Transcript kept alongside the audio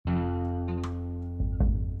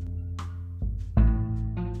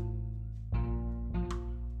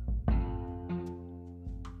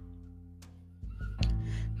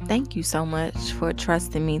Thank you so much for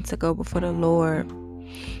trusting me to go before the Lord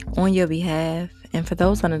on your behalf. And for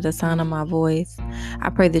those under the sound of my voice, I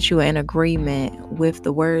pray that you are in agreement with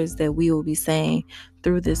the words that we will be saying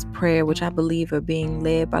through this prayer, which I believe are being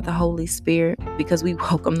led by the Holy Spirit, because we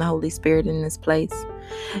welcome the Holy Spirit in this place.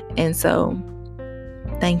 And so,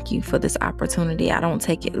 thank you for this opportunity. I don't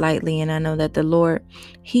take it lightly, and I know that the Lord,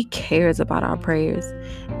 He cares about our prayers.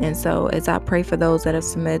 And so as I pray for those that have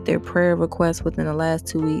submitted their prayer requests within the last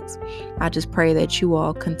 2 weeks, I just pray that you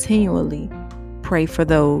all continually pray for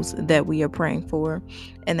those that we are praying for,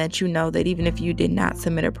 and that you know that even if you did not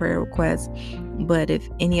submit a prayer request, but if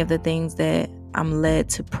any of the things that I'm led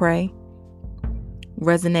to pray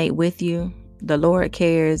resonate with you, the Lord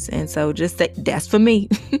cares. And so just say, that's for me.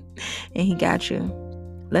 And He got you.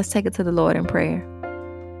 Let's take it to the Lord in prayer.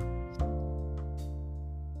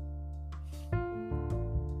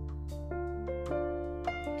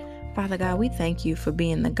 Father God, we thank you for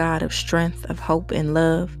being the God of strength, of hope, and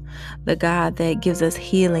love, the God that gives us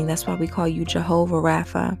healing. That's why we call you Jehovah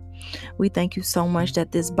Rapha. We thank you so much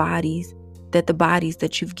that the bodies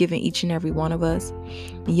that you've given each and every one of us,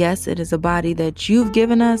 yes, it is a body that you've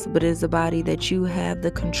given us, but it is a body that you have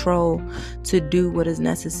the control to do what is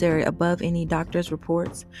necessary above any doctor's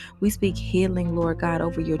reports. We speak healing, Lord God,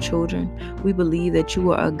 over your children. We believe that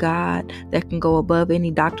you are a God that can go above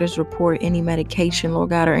any doctor's report, any medication, Lord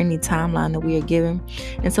God, or any timeline that we are given.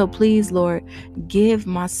 And so please, Lord, give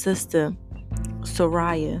my sister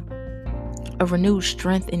Soraya a renewed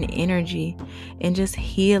strength and energy and just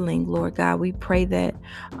healing, Lord God. We pray that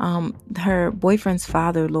her boyfriend's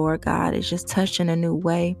father, Lord God, is just touched in a new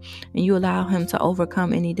way, and you allow him to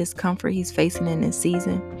overcome any discomfort he's facing in this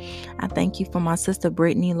season. I thank you for my sister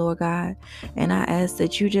Brittany, Lord God, and I ask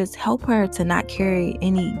that you just help her to not carry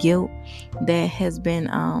any guilt that has been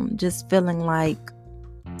just feeling like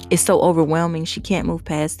it's so overwhelming. She can't move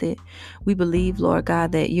past it. We believe, Lord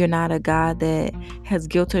God, that you're not a God that has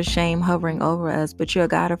guilt or shame hovering over us, but you're a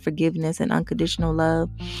God of forgiveness and unconditional love.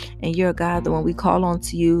 And you're a God that when we call on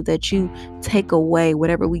to you, that you take away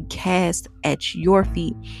whatever we cast at your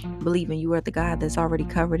feet, believing you are the God that's already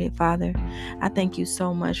covered it, Father. I thank you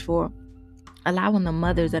so much for allowing the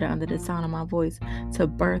mothers that are under the sound of my voice to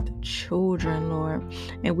birth children, Lord.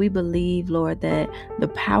 And we believe, Lord, that the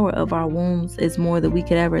power of our wombs is more than we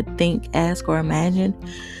could ever think, ask, or imagine.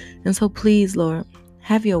 And so please, Lord,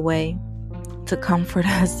 have your way to comfort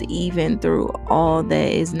us even through all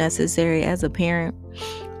that is necessary as a parent.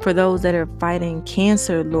 For those that are fighting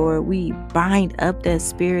cancer, Lord, we bind up that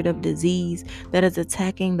spirit of disease that is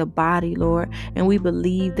attacking the body, Lord. And we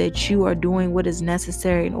believe that you are doing what is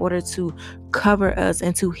necessary in order to cover us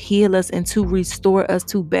and to heal us and to restore us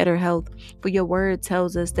to better health. For your word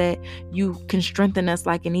tells us that you can strengthen us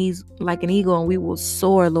like an eagle, and we will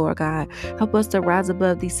soar, Lord God. Help us to rise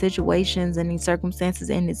above these situations and these circumstances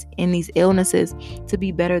and these illnesses to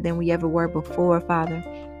be better than we ever were before, Father.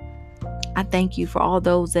 I thank you for all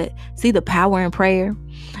those that see the power in prayer.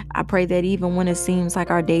 I pray that even when it seems like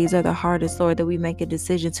our days are the hardest, Lord, that we make a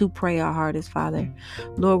decision to pray our hardest, Father.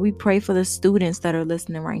 Lord, we pray for the students that are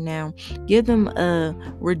listening right now. Give them a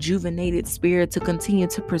rejuvenated spirit to continue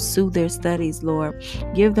to pursue their studies, Lord.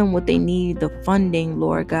 Give them what they need, the funding,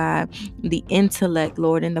 Lord God, the intellect,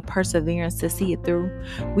 Lord, and the perseverance to see it through.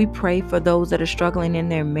 We pray for those that are struggling in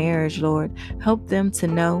their marriage, Lord. Help them to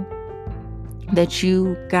know that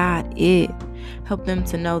you got it. Help them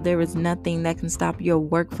to know there is nothing that can stop your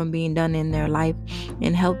work from being done in their life.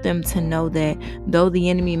 And help them to know that though the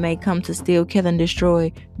enemy may come to steal, kill, and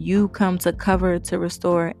destroy, you come to cover, to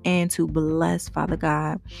restore, and to bless, Father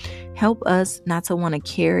God. Help us not to want to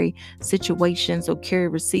carry situations or carry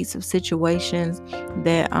receipts of situations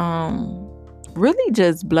that really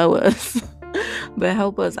just blow us. But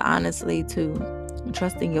help us honestly to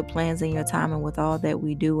trusting your plans and your timing with all that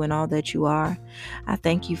we do and all that you are. I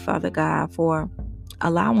thank you, Father God, for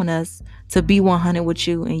allowing us to be 100 with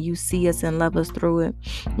you, and you see us and love us through it.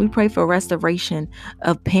 We pray for restoration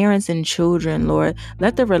of parents and children, Lord.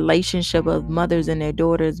 Let the relationship of mothers and their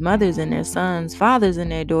daughters, mothers and their sons, fathers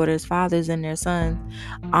and their daughters, fathers and their sons,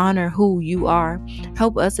 honor who you are.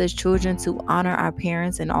 Help us as children to honor our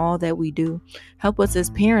parents in all that we do. Help us as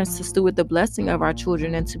parents to steward the blessing of our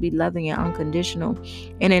children and to be loving and unconditional.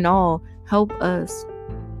 And in all, help us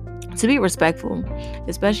to be respectful,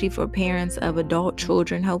 especially for parents of adult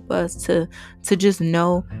children. Help us to just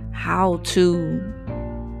know how to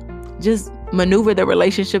just maneuver the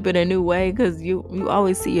relationship in a new way, because you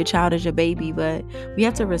always see your child as your baby, but we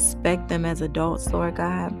have to respect them as adults, Lord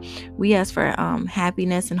God. We ask for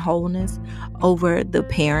happiness and wholeness over the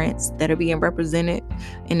parents that are being represented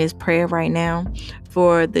in this prayer right now.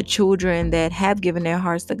 For the children that have given their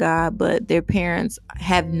hearts to God, but their parents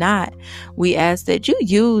have not, we ask that you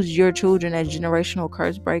use your children as generational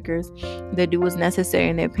curse breakers, that do what's necessary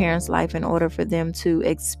in their parents' life in order for them to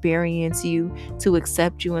experience you, to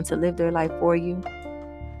accept you, and to live their life for you.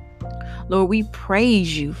 Lord, we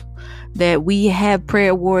praise you that we have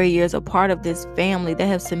prayer warriors, a part of this family, that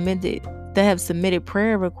have submitted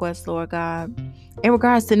prayer requests, Lord God, in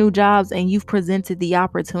regards to new jobs, and you've presented the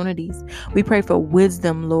opportunities. We pray for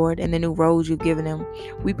wisdom, Lord, in the new roles you've given them.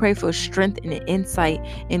 We pray for strength and insight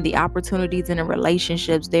in the opportunities and the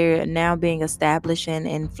relationships they're now being established in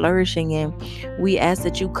and flourishing in. We ask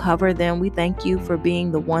that you cover them. We thank you for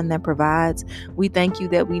being the one that provides. We thank you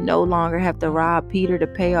that we no longer have to rob Peter to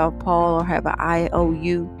pay off Paul or have an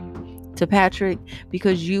IOU to Patrick,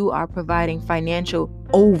 because you are providing financial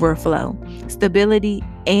overflow. Stability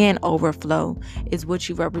and overflow is what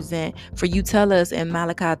you represent. For you tell us in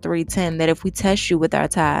Malachi 3:10 that if we test you with our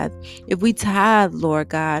tithe, if we tithe, Lord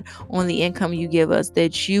God, on the income you give us,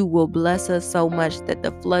 that you will bless us so much that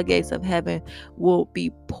the floodgates of heaven will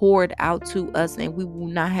be poured out to us and we will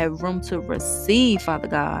not have room to receive, Father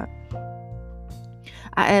God.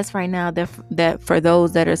 I ask right now that for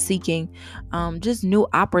those that are seeking just new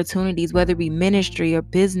opportunities, whether it be ministry or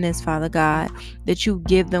business, Father God, that you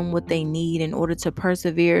give them what they need in order to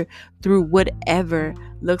persevere through whatever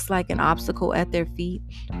looks like an obstacle at their feet.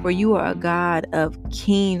 For you are a God of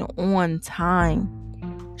keen on time,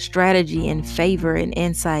 strategy and favor and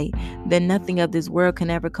insight that nothing of this world can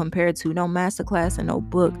ever compare to. No masterclass and no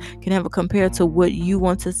book can ever compare to what you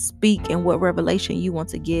want to speak and what revelation you want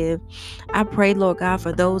to give. I pray, Lord God,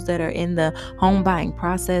 for those that are in the home buying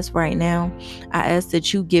process right now. I ask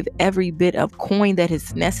that you give every bit of coin that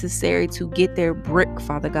is necessary to get their brick,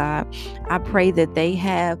 Father God. I pray that they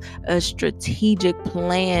have a strategic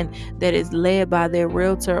plan that is led by their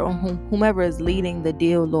realtor or whomever is leading the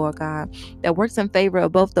deal, Lord God, that works in favor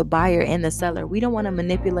of both the buyer and the seller. We don't want to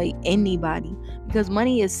manipulate anybody, because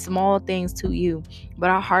money is small things to you, but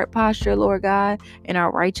our heart posture, Lord God, and our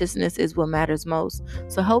righteousness is what matters most.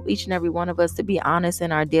 So help each and every one of us to be honest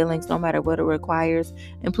in our dealings, no matter what it requires.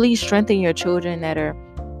 And please strengthen your children that are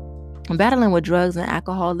battling with drugs and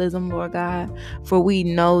alcoholism, Lord God, for we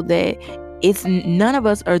know that none of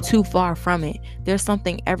us are too far from it. There's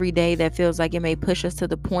something every day that feels like it may push us to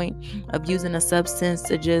the point of using a substance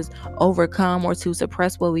to just overcome or to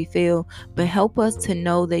suppress what we feel. But help us to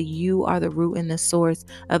know that you are the root and the source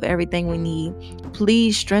of everything we need.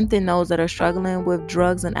 Please strengthen those that are struggling with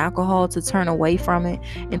drugs and alcohol to turn away from it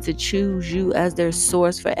and to choose you as their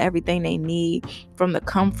source for everything they need, from the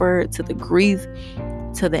comfort to the grief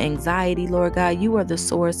to the anxiety. Lord God, you are the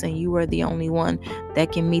source and you are the only one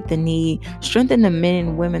that can meet the need. Strengthen the men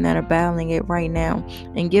and women that are battling it right now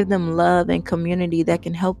and give them love and community that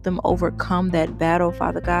can help them overcome that battle,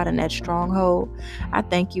 Father God, and that stronghold. I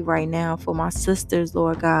thank you right now for my sisters,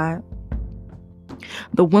 Lord God,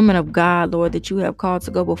 the women of God, Lord, that you have called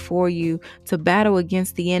to go before you to battle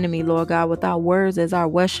against the enemy, Lord God, with our words as our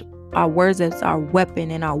words as our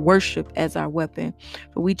weapon and our worship as our weapon.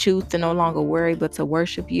 For we choose to no longer worry, but to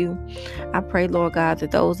worship you. I pray, Lord God,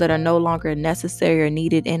 that those that are no longer necessary or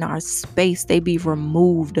needed in our space, they be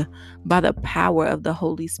removed by the power of the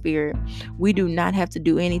Holy Spirit. We do not have to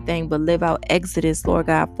do anything but live out Exodus, Lord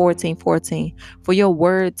God, 14:14. For your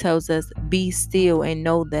word tells us, be still and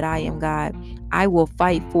know that I am God. I will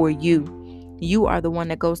fight for you. You are the one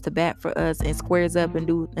that goes to bat for us and squares up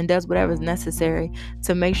and does whatever is necessary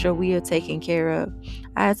to make sure we are taken care of.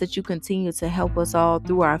 I ask that you continue to help us all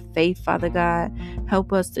through our faith, Father God.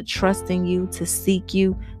 Help us to trust in you, to seek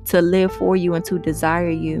you, to live for you, and to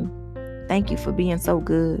desire you. Thank you for being so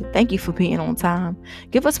good. Thank you for being on time.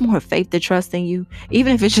 Give us more faith to trust in you,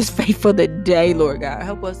 even if it's just faith for the day, Lord God.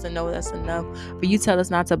 Help us to know that's enough. For you tell us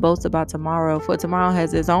not to boast about tomorrow, for tomorrow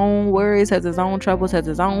has its own worries, has its own troubles, has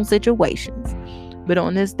its own situations. But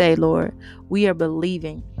on this day, Lord, we are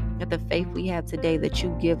believing that the faith we have today that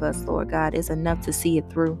you give us, Lord God, is enough to see it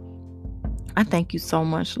through. I thank you so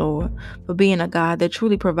much, Lord, for being a God that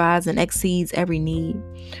truly provides and exceeds every need.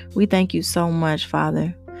 We thank you so much,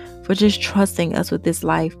 Father, for just trusting us with this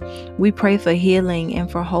life. We pray for healing and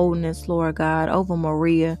for wholeness, Lord God, over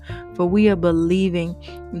Maria, for we are believing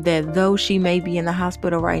that though she may be in the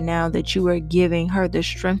hospital right now, that you are giving her the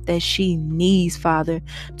strength that she needs, Father,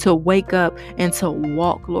 to wake up and to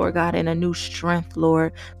walk, Lord God, in a new strength,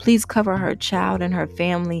 Lord. Please cover her child and her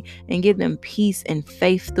family and give them peace and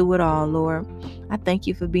faith through it all, Lord. I thank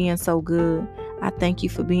you for being so good. I thank you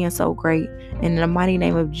for being so great. And in the mighty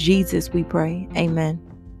name of Jesus, we pray. Amen.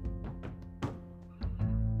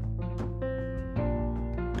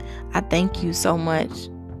 I thank you so much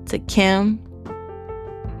to Kim,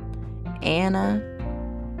 Anna,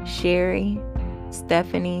 Sherry,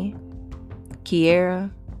 Stephanie,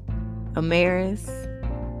 Kiera, Amaris,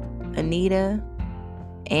 Anita,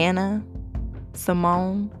 Anna,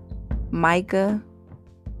 Simone, Micah,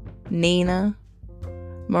 Nina,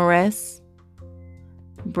 Mares,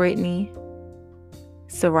 Brittany,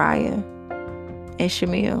 Soraya, and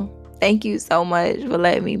Shamil. Thank you so much for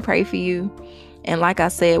letting me pray for you. And like I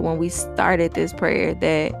said when we started this prayer,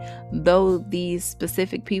 that though these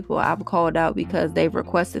specific people I've called out because they've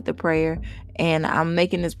requested the prayer, and I'm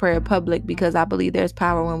making this prayer public because I believe there's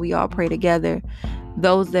power when we all pray together.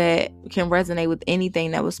 Those that can resonate with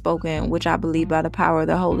anything that was spoken, which I believe by the power of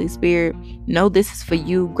the Holy Spirit, know this is for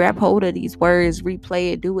you. Grab hold of these words,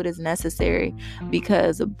 replay it, do what is necessary,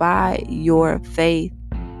 because by your faith,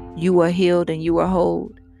 you are healed and you are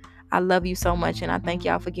whole. I love you so much, and I thank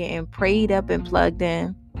y'all for getting prayed up and plugged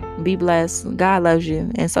in. Be blessed. God loves you,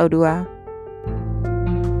 and so do I.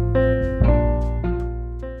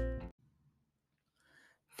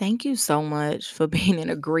 Thank you so much for being in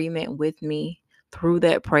agreement with me through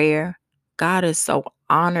that prayer. God is so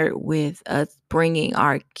honored with us bringing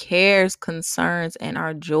our cares, concerns, and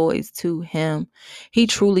our joys to Him. He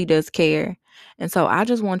truly does care. And so I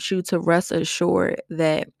just want you to rest assured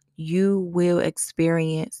that you will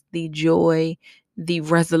experience the joy, the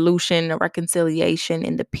resolution, the reconciliation,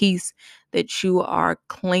 and the peace that you are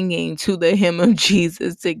clinging to the hem of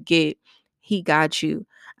Jesus to get. He got you.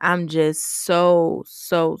 I'm just so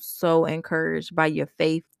encouraged by your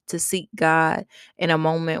faith to seek God in a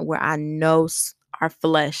moment where I know our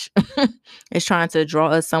flesh is trying to draw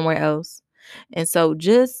us somewhere else. And so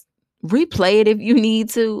just replay it if you need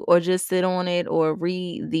to, or just sit on it, or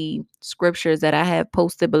read the scriptures that I have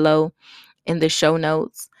posted below in the show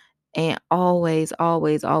notes. And always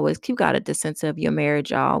keep God at the center of your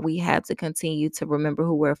marriage, y'all. We have to continue to remember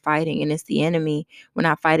who we're fighting, and it's the enemy. We're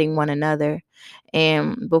not fighting one another.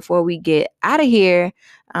 And before we get out of here,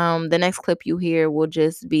 the next clip you hear will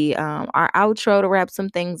just be our outro to wrap some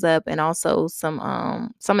things up, and also some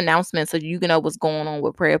announcements so you can know what's going on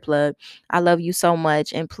with Prayer Plug. I love you so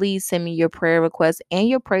much, and please send me your prayer requests and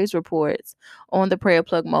your praise reports on the Prayer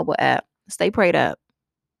Plug mobile app. Stay prayed up.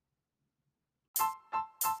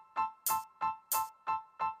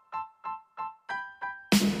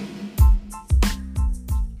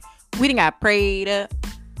 We done got prayed up.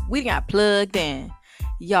 We done got plugged in.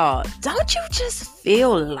 Y'all, don't you just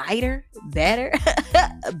feel lighter, better,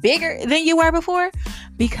 bigger than you were before?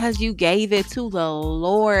 Because you gave it to the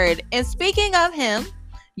Lord. And speaking of Him,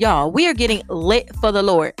 y'all, we are getting lit for the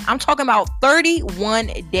Lord. I'm talking about 31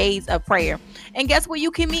 days of prayer. And guess where you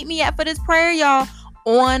can meet me at for this prayer, y'all?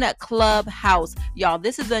 On Clubhouse. Y'all,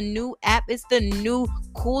 this is a new app. It's the new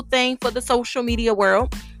cool thing for the social media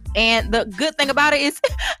world. And the good thing about it is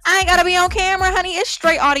I ain't gotta be on camera, honey. It's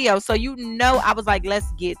straight audio. So I was like,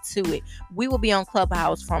 let's get to it. We will be on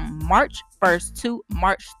Clubhouse from March 1st to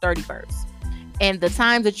March 31st. And the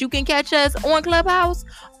times that you can catch us on Clubhouse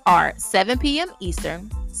are 7 p.m.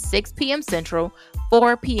 Eastern, 6 p.m. Central,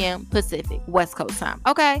 4 p.m. Pacific, West Coast time.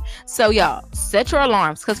 Okay? So y'all, set your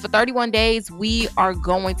alarms, because for 31 days, we are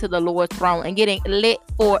going to the Lord's throne and getting lit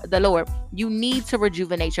for the Lord. You need to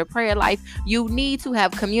rejuvenate your prayer life. You need to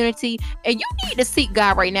have community, and you need to seek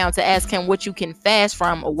God right now to ask Him what you can fast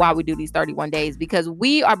from while we do these 31 days, because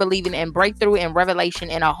we are believing in breakthrough and revelation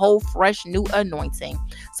and a whole fresh new anointing.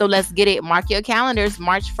 So let's get it. Mark your calendars,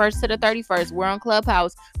 March 1st to the 31st. We're on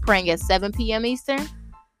Clubhouse praying at 7 p.m. Eastern,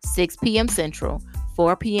 6 p.m. Central,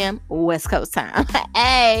 4 p.m. West Coast time.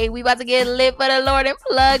 Hey, we about to get lit for the Lord and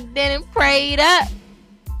plugged in and prayed up.